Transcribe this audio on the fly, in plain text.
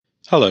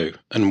Hello,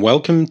 and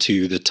welcome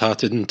to the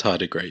Tartan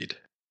Tardigrade.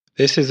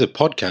 This is a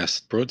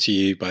podcast brought to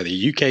you by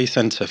the UK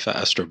Centre for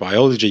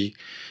Astrobiology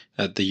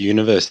at the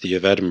University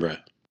of Edinburgh.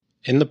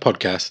 In the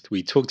podcast,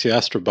 we talk to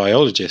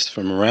astrobiologists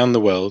from around the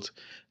world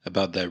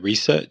about their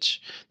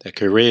research, their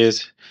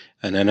careers,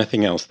 and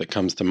anything else that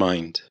comes to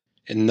mind.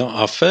 In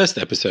our first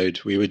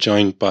episode, we were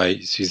joined by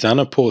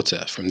Susannah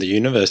Porter from the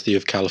University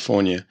of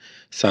California,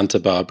 Santa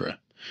Barbara,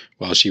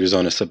 while she was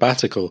on a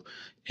sabbatical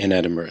in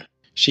Edinburgh.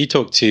 She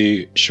talked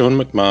to Sean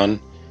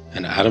McMahon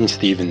and Adam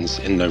Stevens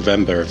in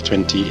November of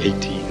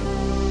 2018.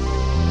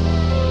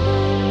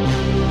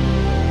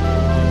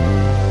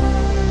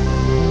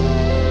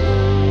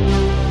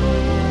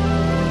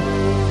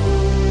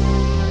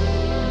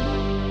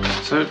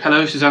 So,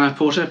 hello, Susannah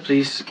Porter.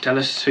 Please tell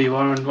us who you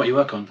are and what you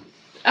work on.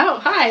 Oh,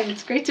 hi.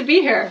 It's great to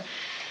be here.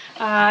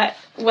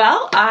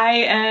 Well,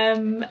 I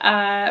am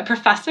a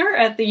professor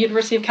at the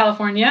University of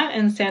California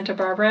in Santa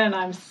Barbara, and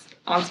I'm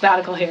on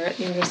sabbatical here at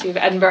the University of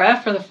Edinburgh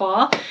for the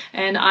fall.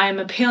 And I'm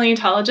a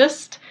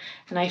paleontologist,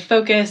 and I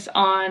focus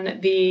on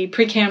the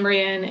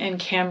Precambrian and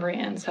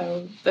Cambrian,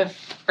 so the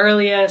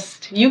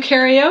earliest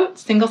eukaryote,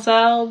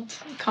 single-celled,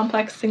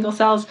 complex single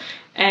cells,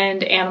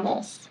 and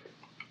animals,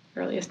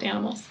 earliest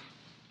animals.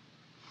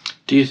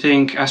 Do you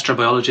think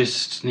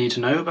astrobiologists need to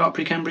know about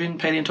Precambrian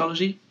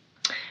paleontology?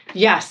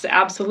 Yes,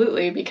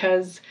 absolutely,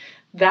 because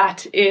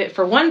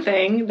for one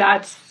thing,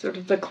 that's sort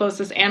of the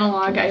closest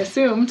analog, I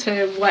assume,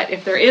 to what,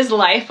 if there is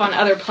life on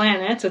other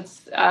planets,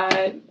 it's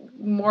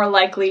more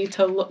likely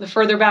to look, the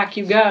further back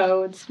you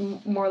go, it's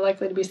more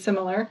likely to be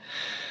similar.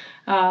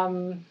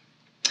 And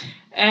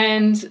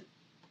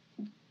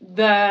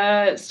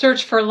the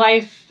search for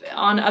life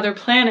on other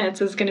planets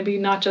is going to be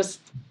not just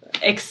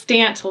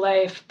extant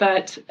life,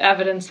 but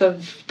evidence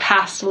of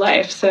past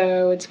life.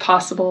 So it's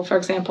possible, for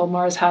example,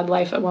 Mars had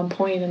life at one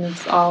point and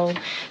it's all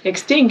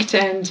extinct,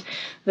 and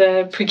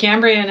the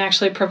Precambrian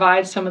actually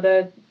provides some of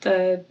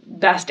the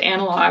best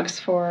analogs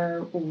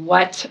for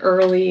what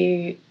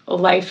early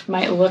life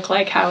might look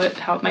like, how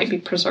it might be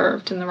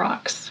preserved in the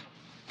rocks.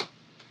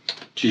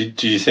 Do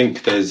you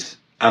think there's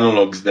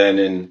analogues then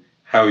in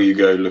how you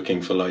go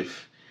looking for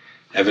life,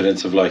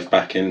 evidence of life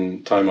back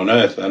in time on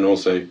Earth, and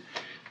also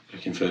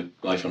looking for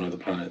life on other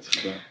planets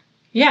as well?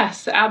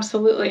 Yes,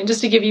 absolutely. And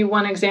just to give you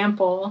one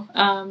example,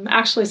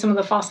 actually some of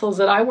the fossils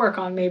that I work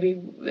on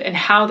maybe and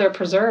how they're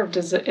preserved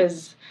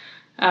is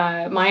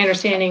my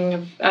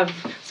understanding of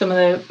some of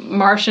the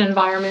Martian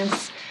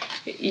environments.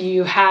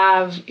 You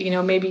have,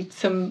 maybe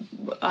some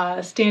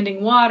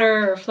standing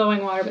water or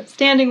flowing water, but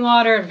standing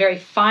water and very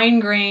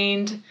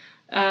fine-grained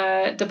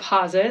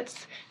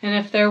deposits.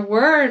 And if there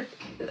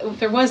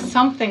was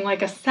something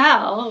like a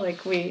cell,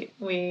 like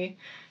we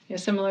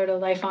similar to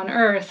life on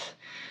Earth,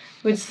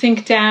 would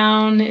sink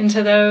down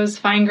into those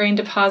fine-grained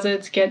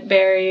deposits, get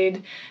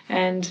buried,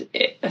 and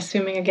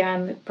assuming,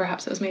 again, that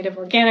perhaps it was made of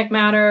organic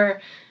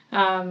matter,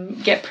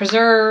 get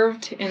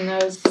preserved in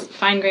those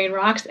fine-grained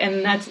rocks,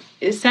 and that's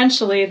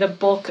essentially the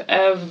bulk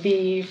of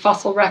the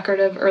fossil record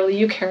of early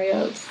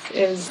eukaryotes,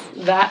 is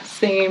that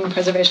same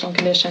preservational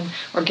condition,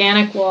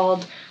 organic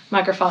walled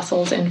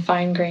microfossils in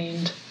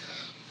fine-grained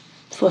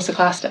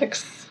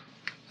siliciclastics.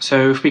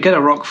 So if we get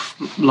a rock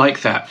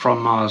like that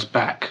from Mars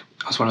back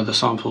as one of the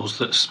samples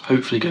that's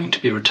hopefully going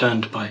to be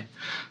returned by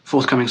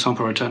forthcoming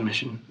sample return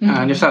mission,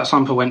 and if that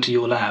sample went to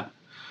your lab,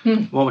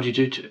 what would you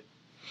do to it?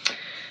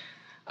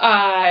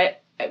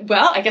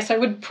 Well, I guess I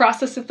would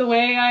process it the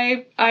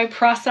way I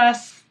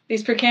process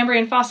these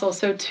Precambrian fossils.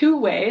 So two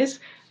ways.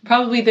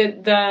 Probably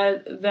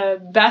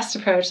the best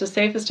approach, the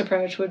safest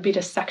approach, would be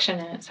to section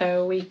it.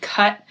 So we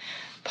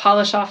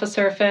polish off a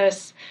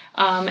surface,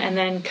 and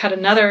then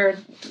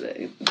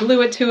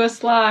glue it to a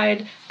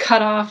slide,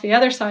 cut off the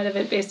other side of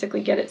it,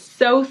 basically get it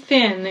so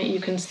thin that you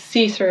can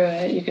see through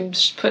it. You can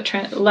put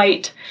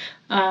light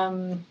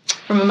from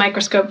a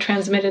microscope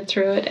transmitted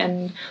through it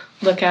and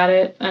look at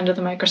it under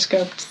the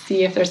microscope to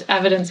see if there's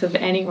evidence of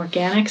any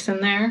organics in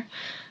there.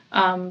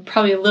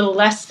 Probably a little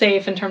less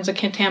safe in terms of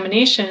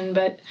contamination,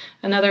 but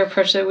another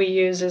approach that we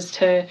use is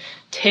to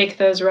take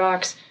those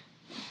rocks,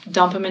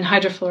 dump them in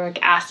hydrofluoric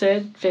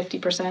acid,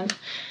 50%,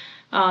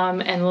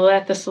 and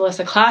let the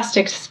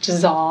siliciclastics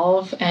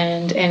dissolve,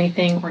 and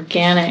anything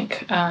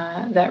organic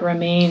that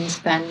remains,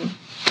 then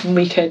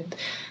the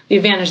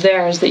advantage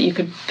there is that you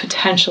could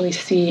potentially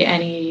see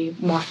any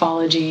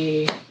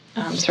morphology,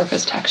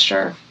 surface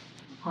texture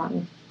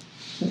and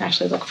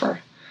actually look for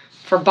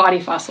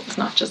body fossils,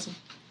 not just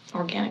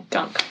organic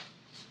gunk.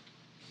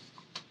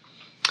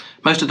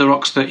 Most of the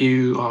rocks that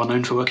you are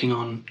known for working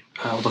on,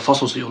 or the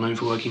fossils that you're known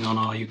for working on,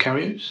 are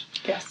eukaryotes.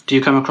 Yes. Do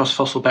you come across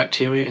fossil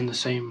bacteria in the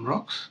same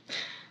rocks?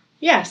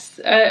 Yes,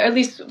 at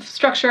least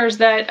structures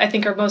that I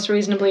think are most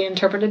reasonably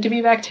interpreted to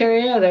be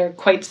bacteria. They're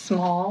quite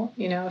small,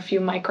 a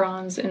few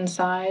microns in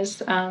size.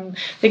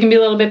 They can be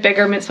a little bit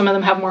bigger. Some of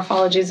them have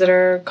morphologies that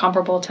are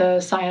comparable to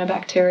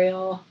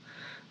cyanobacterial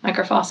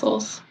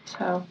microfossils.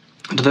 So,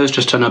 do those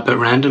just turn up at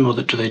random, or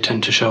do they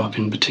tend to show up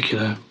in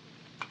particular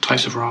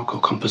types of rock or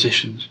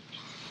compositions?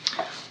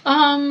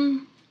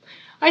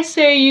 I'd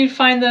say you'd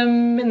find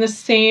them in the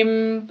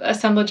same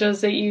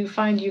assemblages that you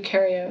find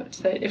eukaryotes.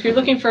 That if you're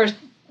looking for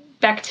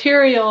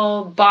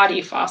bacterial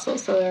body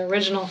fossils, so their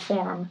original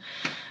form,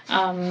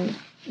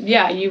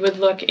 you would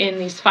look in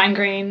these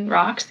fine-grained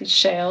rocks, these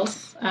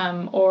shales,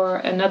 or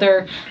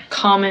another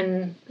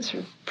common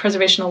sort of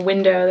preservational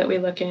window that we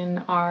look in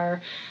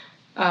are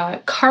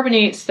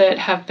carbonates that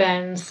have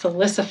been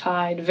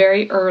silicified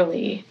very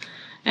early,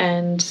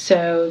 and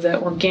so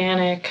the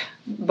organic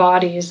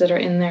bodies that are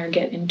in there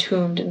get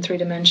entombed in 3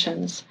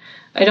 dimensions.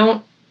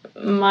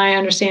 My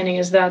understanding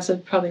is that's a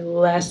probably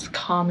less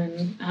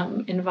common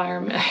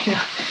environment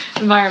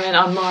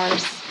on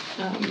Mars.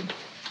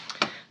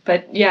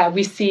 But yeah,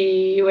 we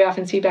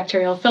often see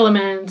bacterial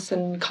filaments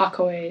and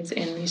coccoids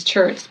in these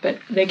cherts, but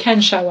they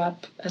can show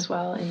up as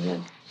well in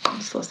the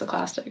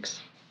siliciclastics.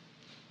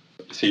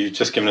 So you've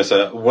just given us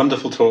a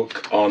wonderful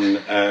talk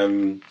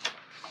on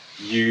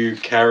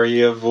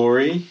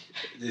eukaryovory.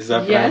 Is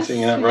that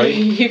pronouncing that right?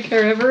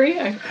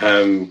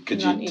 Eukaryovory.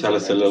 Could you tell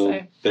us a little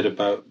bit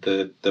about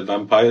the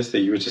vampires that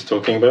you were just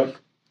talking about?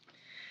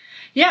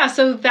 Yeah,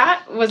 so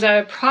that was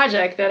a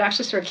project that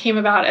actually sort of came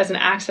about as an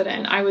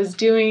accident. I was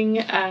doing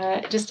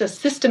just a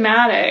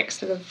systematic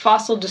sort of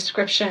fossil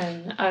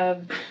description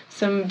of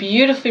some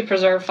beautifully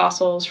preserved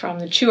fossils from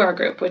the Chuar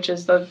group, which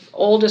is the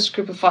oldest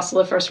group of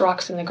fossiliferous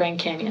rocks in the Grand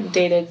Canyon,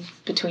 dated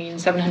between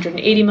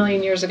 780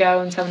 million years ago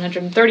and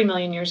 730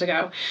 million years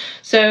ago.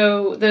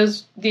 So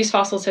these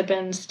fossils had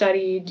been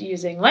studied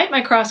using light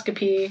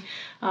microscopy,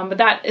 but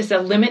that is a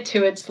limit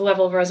to its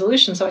level of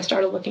resolution. So I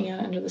started looking at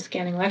it under the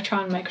scanning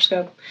electron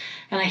microscope,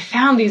 and I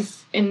found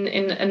these in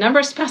a number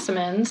of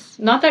specimens,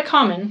 not that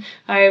common.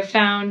 I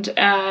found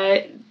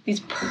these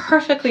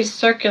perfectly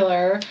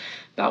circular,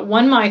 about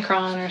 1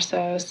 micron or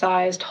so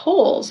sized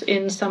holes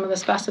in some of the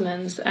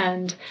specimens,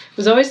 and it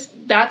was always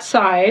that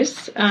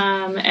size,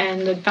 and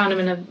I found them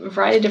in a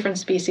variety of different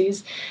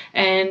species.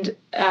 And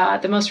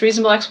the most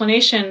reasonable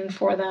explanation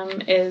for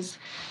them is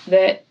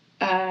that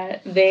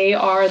they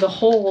are the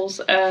holes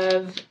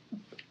of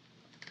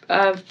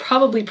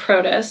probably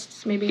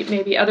protists,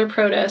 maybe other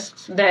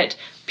protists that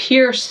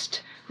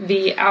pierced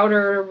the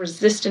outer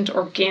resistant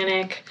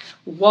organic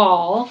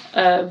wall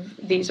of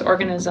these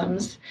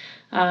organisms,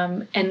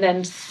 and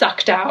then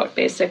sucked out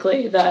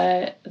basically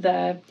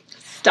the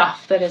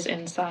stuff that is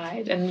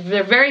inside. And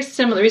they're very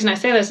similar. The reason I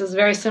say this is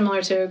very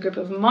similar to a group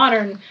of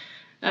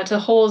to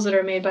holes that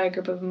are made by a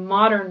group of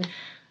modern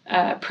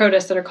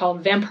protists that are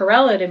called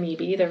vampirellid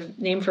amoebae. They're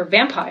named for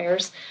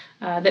vampires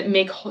that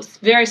make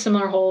very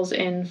similar holes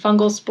in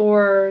fungal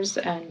spores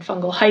and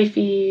fungal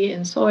hyphae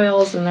in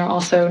soils, and they're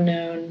also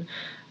known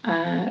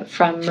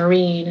from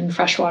marine and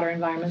freshwater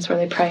environments where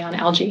they prey on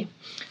algae.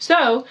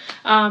 So,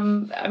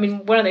 one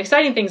of the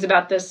exciting things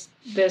about this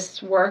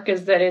work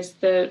is that it's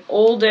the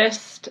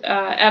oldest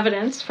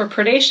evidence for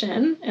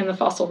predation in the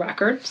fossil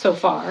record so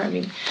far. I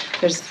mean,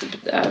 there's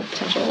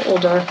potential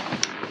older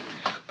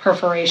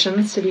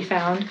perforations to be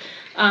found.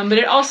 But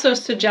it also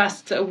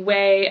suggests a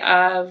way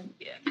of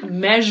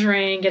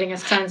measuring, getting a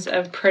sense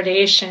of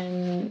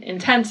predation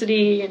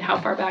intensity and how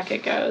far back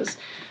it goes.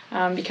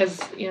 Because,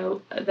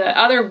 the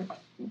other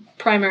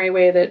primary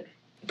way that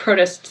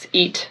protists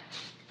eat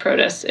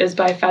protists is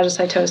by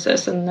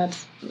phagocytosis, and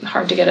that's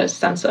hard to get a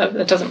sense of.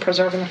 That doesn't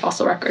preserve in the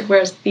fossil record,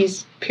 whereas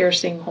these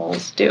piercing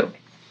holes do.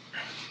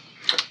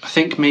 I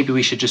think maybe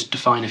we should just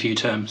define a few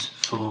terms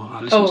for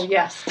our listeners. Oh,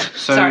 yes.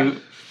 So, Sorry.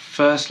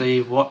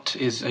 Firstly, what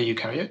is a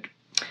eukaryote?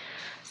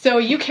 So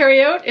a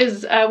eukaryote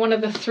is one of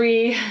the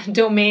three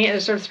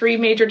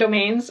major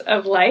domains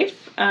of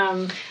life: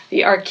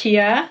 the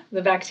archaea,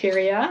 the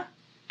bacteria,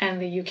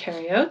 and the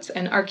eukaryotes.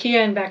 And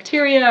archaea and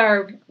bacteria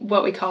are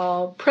what we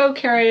call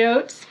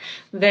prokaryotes.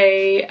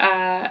 They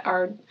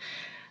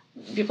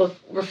people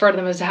refer to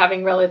them as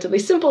having relatively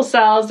simple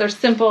cells. They're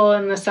simple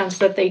in the sense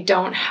that they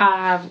don't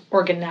have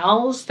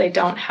organelles, they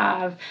don't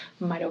have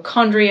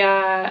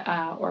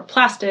mitochondria or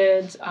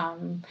plastids.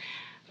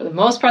 For the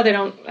most part, they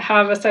don't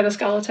have a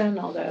cytoskeleton,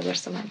 although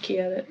there's some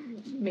archaea that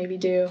maybe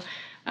do.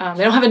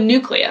 They don't have a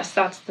nucleus.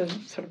 That's the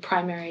sort of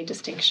primary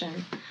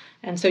distinction.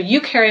 And so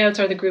eukaryotes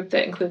are the group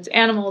that includes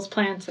animals,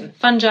 plants, and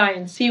fungi,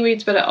 and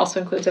seaweeds, but it also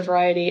includes a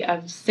variety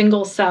of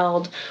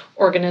single-celled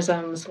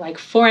organisms like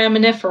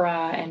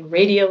foraminifera and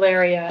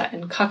radiolaria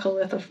and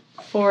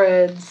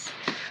coccolithophorids,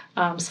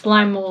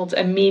 slime molds,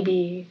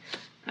 amoebae.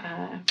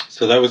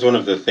 So that was one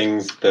of the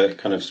things that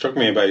kind of struck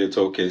me about your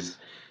talk is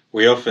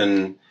we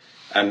often,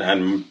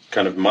 and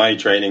kind of my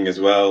training as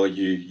well,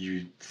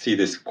 you see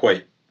this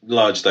quite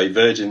large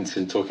divergence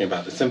in talking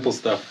about the simple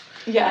stuff,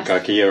 yes,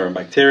 like archaea and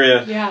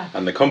bacteria, yeah,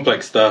 and the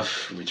complex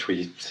stuff, which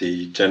we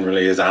see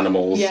generally as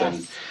animals, yes,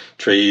 and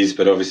trees,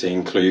 but obviously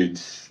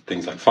includes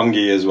things like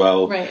fungi as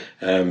well. Right.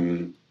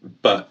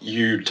 But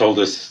you told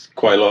us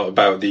quite a lot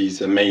about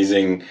these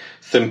amazing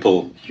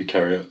simple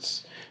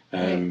eukaryotes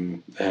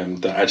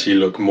that actually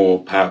look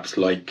more perhaps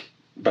like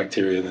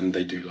bacteria than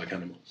they do like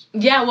animals.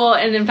 Yeah, well,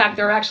 and in fact,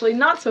 they're actually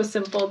not so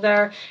simple.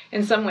 They're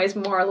in some ways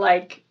more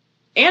like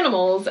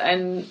animals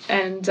and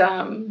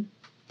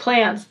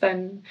plants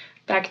than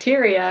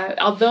bacteria,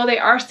 although they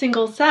are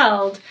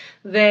single-celled,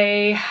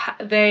 they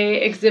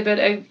exhibit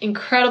an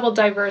incredible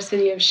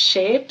diversity of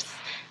shapes,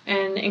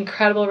 an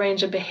incredible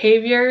range of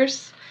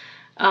behaviors,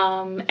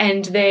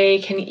 and they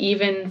can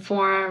even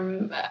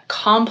form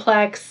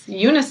complex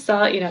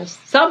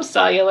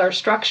subcellular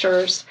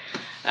structures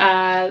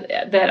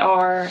that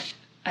are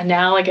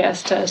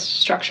analogous to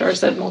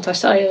structures that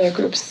multicellular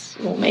groups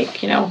will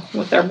make,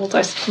 with their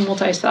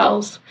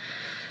multi-cells.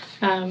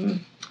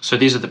 So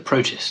these are the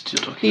protists you're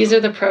talking about? These are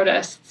the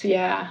protists,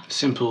 yeah.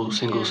 Simple,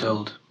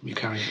 single-celled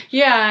eukaryotes.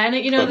 Yeah, and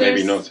but there's...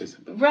 maybe not so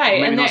simple.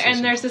 Right, and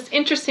there's this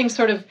interesting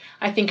sort of,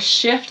 I think,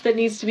 shift that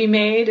needs to be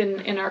made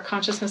in our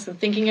consciousness of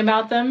thinking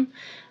about them.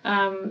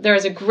 There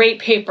is a great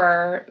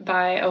paper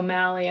by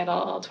O'Malley et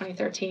al.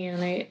 2013,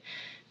 and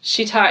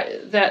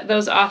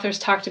those authors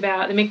talked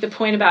about, they make the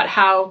point about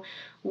how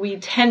we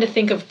tend to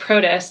think of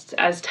protists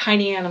as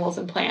tiny animals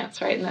and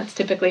plants, right? And that's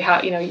typically how,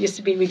 it used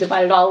to be we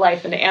divided all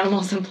life into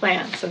animals and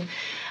plants.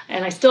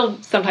 And I still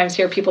sometimes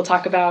hear people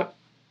talk about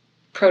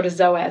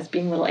protozoa as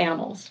being little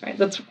animals, right?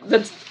 That's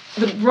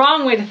the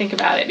wrong way to think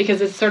about it,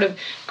 because it's sort of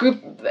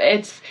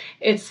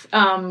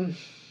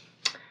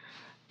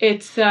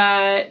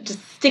just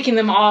sticking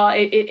them all.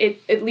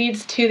 It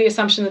leads to the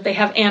assumption that they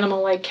have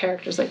animal-like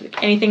characters.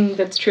 Like anything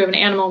that's true of an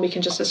animal, we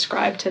can just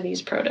ascribe to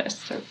these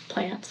protists or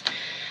plants.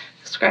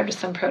 Ascribe to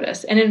some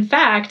protists. And in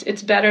fact,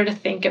 it's better to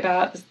think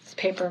about, this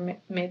paper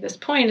made this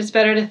point, it's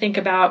better to think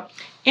about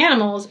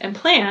animals and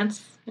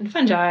plants and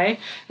fungi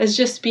as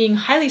just being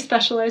highly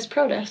specialized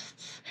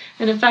protists.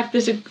 And in fact,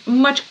 there's a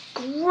much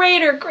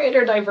greater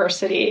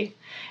diversity.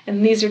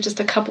 And these are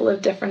just a couple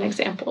of different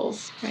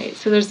examples, right?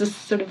 So there's this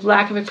sort of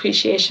lack of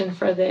appreciation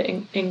for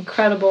the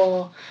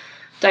incredible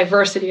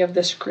diversity of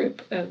this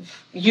group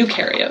of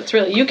eukaryotes.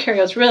 Really,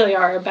 eukaryotes really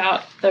are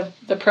about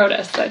the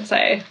protists, I'd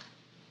say.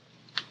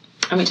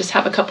 And we just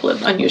have a couple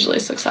of unusually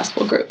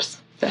successful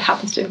groups that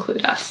happens to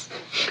include us.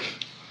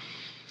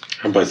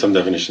 And by some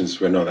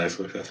definitions, we're not as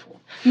successful.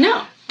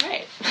 No,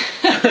 right.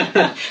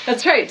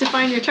 That's right.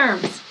 Define your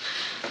terms.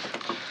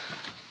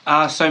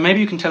 So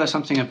maybe you can tell us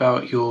something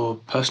about your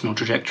personal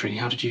trajectory.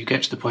 How did you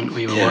get to the point where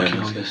you were working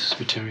on this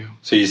material?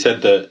 So you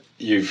said that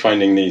you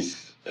finding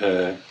these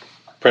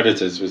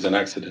predators was an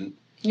accident.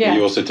 Yeah.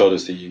 You also told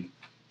us that you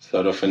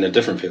started off in a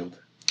different field.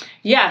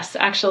 Yes,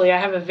 actually, I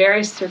have a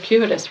very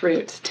circuitous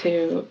route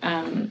to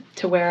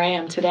where I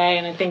am today,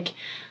 and I think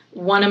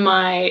one of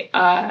my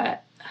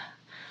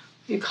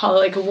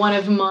one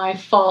of my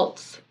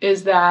faults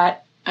is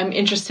that I'm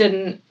interested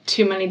in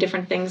too many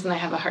different things, and I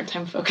have a hard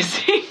time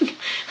focusing.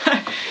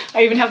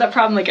 I even have that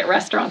problem at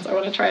restaurants. I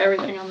want to try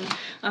everything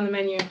on the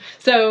menu.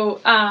 So,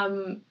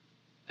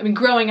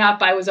 growing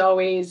up, I was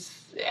always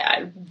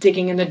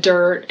digging in the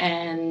dirt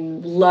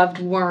and loved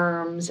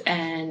worms,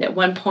 and at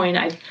one point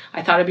I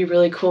thought it'd be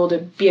really cool to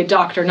be a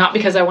doctor, not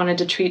because I wanted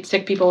to treat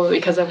sick people, but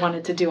because I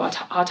wanted to do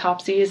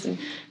autopsies and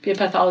be a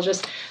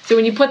pathologist. So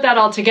when you put that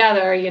all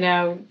together,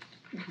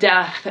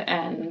 death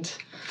and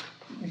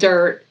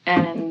dirt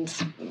and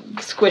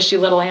squishy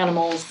little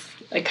animals,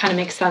 it kind of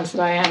makes sense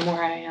that I am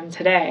where I am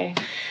today.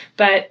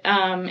 But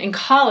in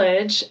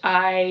college,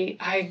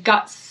 I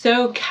got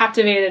so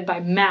captivated by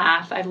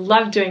math. I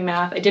loved doing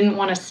math. I didn't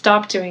want to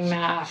stop doing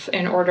math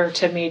in order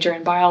to major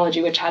in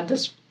biology, which had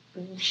this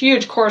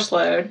huge course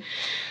load.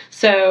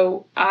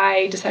 So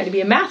I decided to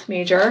be a math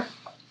major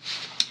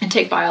and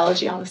take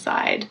biology on the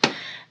side.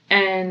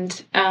 And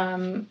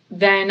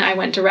then I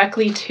went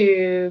directly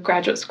to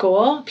graduate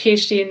school,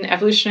 PhD in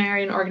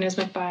evolutionary and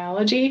organismic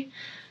biology,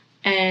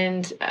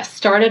 and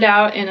started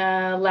out in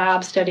a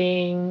lab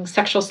studying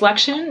sexual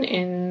selection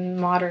in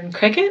modern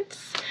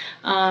crickets.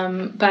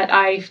 But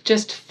I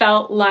just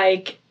felt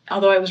like,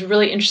 although I was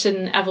really interested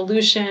in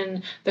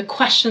evolution, the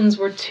questions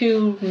were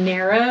too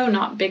narrow,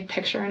 not big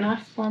picture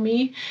enough for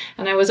me.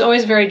 And I was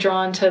always very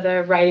drawn to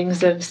the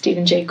writings of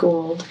Stephen Jay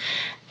Gould.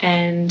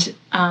 And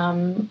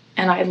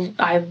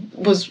I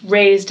was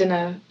raised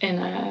I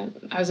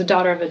was a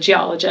daughter of a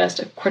geologist,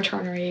 a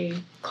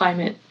quaternary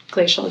climate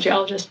glacial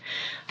geologist.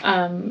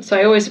 So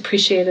I always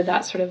appreciated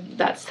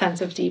that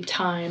sense of deep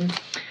time.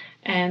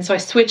 And so I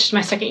switched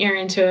my second year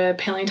into a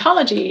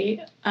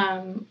paleontology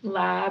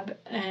lab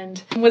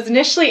and was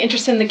initially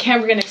interested in the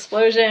Cambrian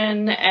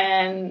explosion.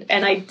 And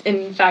I,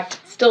 in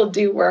fact, still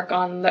do work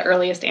on the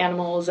earliest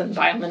animals and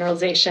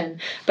biomineralization.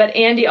 But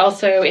Andy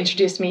also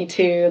introduced me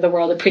to the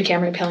world of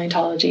Precambrian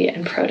paleontology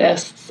and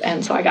protists.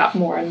 And so I got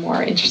more and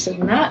more interested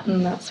in that.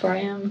 And that's where I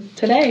am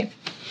today.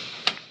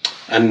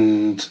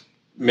 And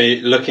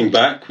looking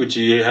back, would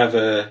you have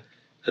a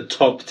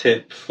top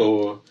tip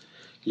for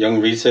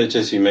young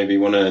researchers who maybe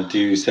want to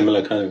do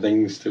similar kind of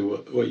things to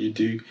what you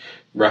do,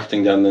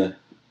 rafting down the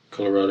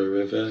Colorado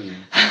River and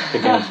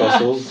picking up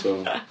fossils?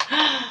 Or?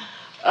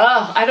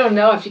 Oh, I don't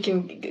know if you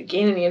can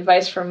gain any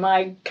advice from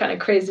my kind of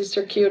crazy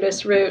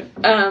circuitous route.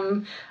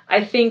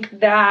 I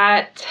think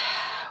that,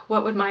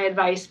 what would my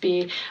advice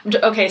be?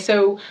 Okay,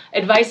 so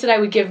advice that I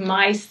would give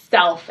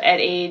myself at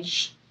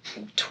age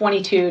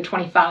 22,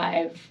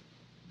 25,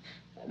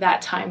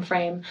 that time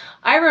frame.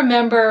 I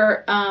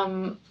remember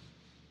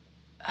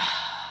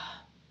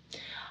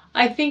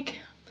I think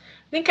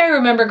I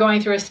remember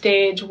going through a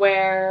stage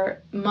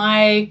where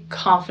my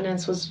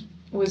confidence was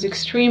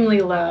extremely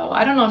low.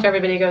 I don't know if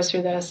everybody goes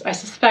through this. I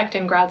suspect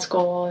in grad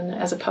school and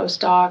as a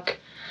postdoc,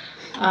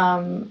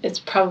 it's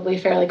probably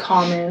fairly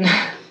common.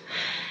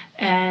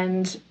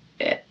 And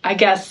I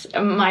guess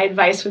my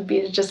advice would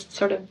be to just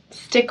sort of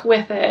stick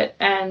with it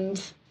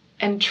and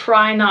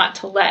try not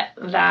to let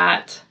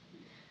that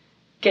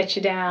get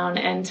you down,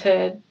 and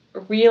to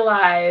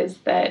realize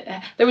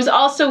that there was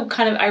also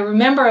I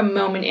remember a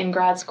moment in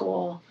grad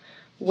school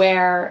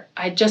where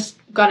I just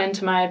got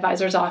into my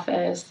advisor's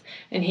office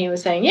and he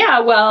was saying, yeah,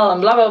 well,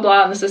 and blah, blah,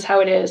 blah, and this is how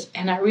it is.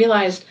 And I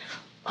realized,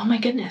 oh my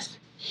goodness,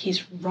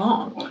 he's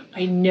wrong.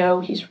 I know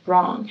he's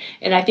wrong.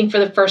 And I think for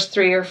the first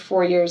 3 or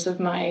 4 years of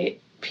my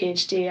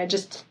PhD,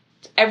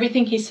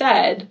 everything he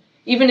said,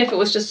 even if it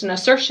was just an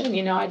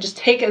assertion, I just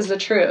take as the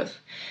truth.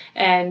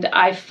 And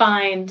I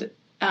find,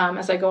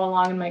 as I go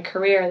along in my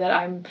career, that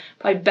I'm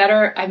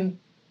probably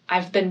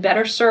I've been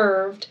better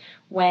served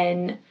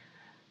when,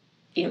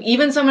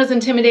 even someone as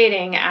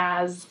intimidating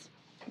as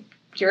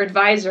your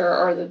advisor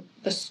or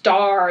the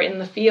star in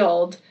the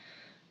field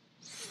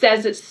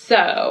says it's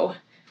so.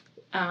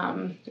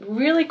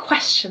 Really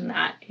question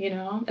that,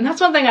 And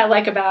that's one thing I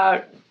like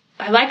about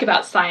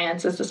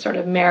science, is the sort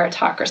of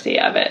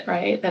meritocracy of it,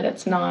 right? That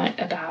it's not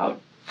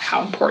about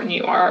how important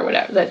you are or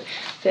whatever,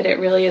 that it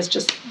really is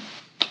just,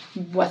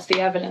 what's the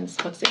evidence?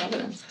 So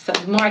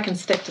the more I can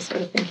stick to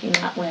sort of thinking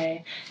that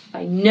way, if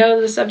I know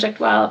the subject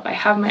well, if I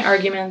have my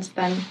arguments,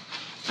 then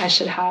I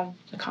should have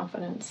the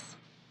confidence.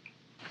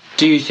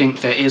 Do you think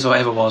there is or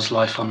ever was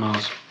life on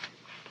Mars?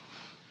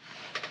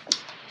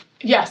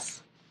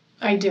 Yes,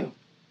 I do.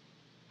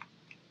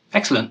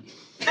 Excellent.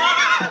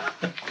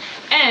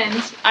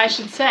 And I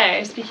should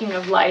say, speaking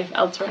of life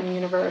elsewhere in the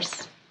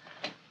universe,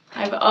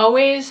 I've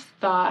always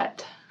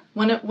thought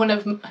one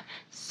of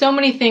so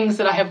many things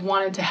that I have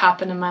wanted to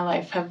happen in my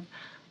life have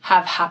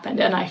happened,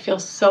 and I feel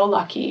so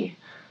lucky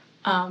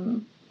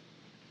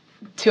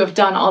to have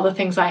done all the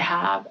things I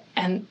have.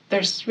 And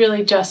there's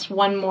really just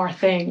one more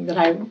thing that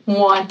I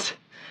want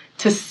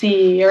to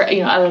see, or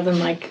other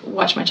than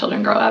watch my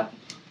children grow up.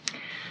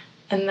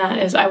 And that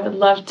is, I would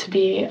love to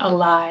be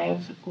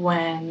alive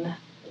when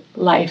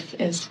life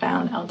is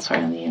found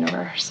elsewhere in the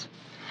universe.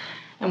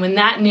 And when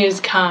that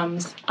news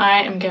comes,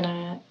 I am going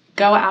to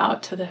go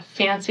out to the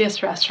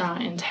fanciest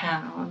restaurant in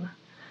town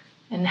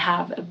and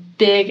have a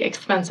big,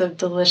 expensive,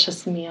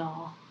 delicious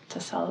meal to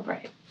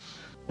celebrate.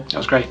 That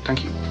was great.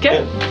 Thank you.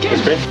 Good.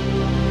 That's great.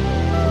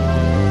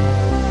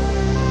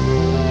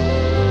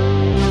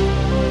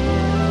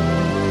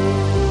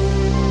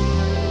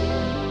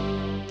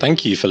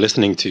 Thank you for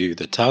listening to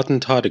the Tartan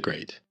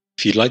Tardigrade.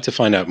 If you'd like to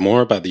find out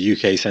more about the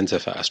UK Centre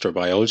for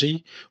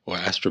Astrobiology, or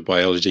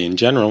astrobiology in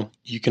general,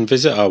 you can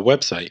visit our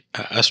website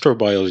at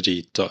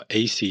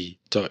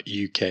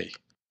astrobiology.ac.uk.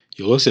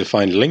 You'll also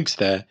find links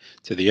there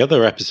to the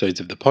other episodes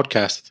of the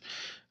podcast,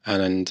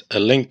 and a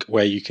link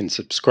where you can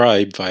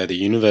subscribe via the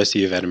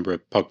University of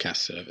Edinburgh podcast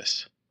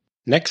service.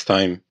 Next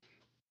time,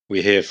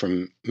 we hear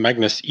from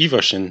Magnus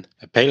Ivarsson,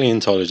 a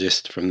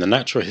paleontologist from the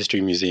Natural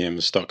History Museum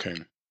of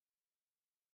Stockholm.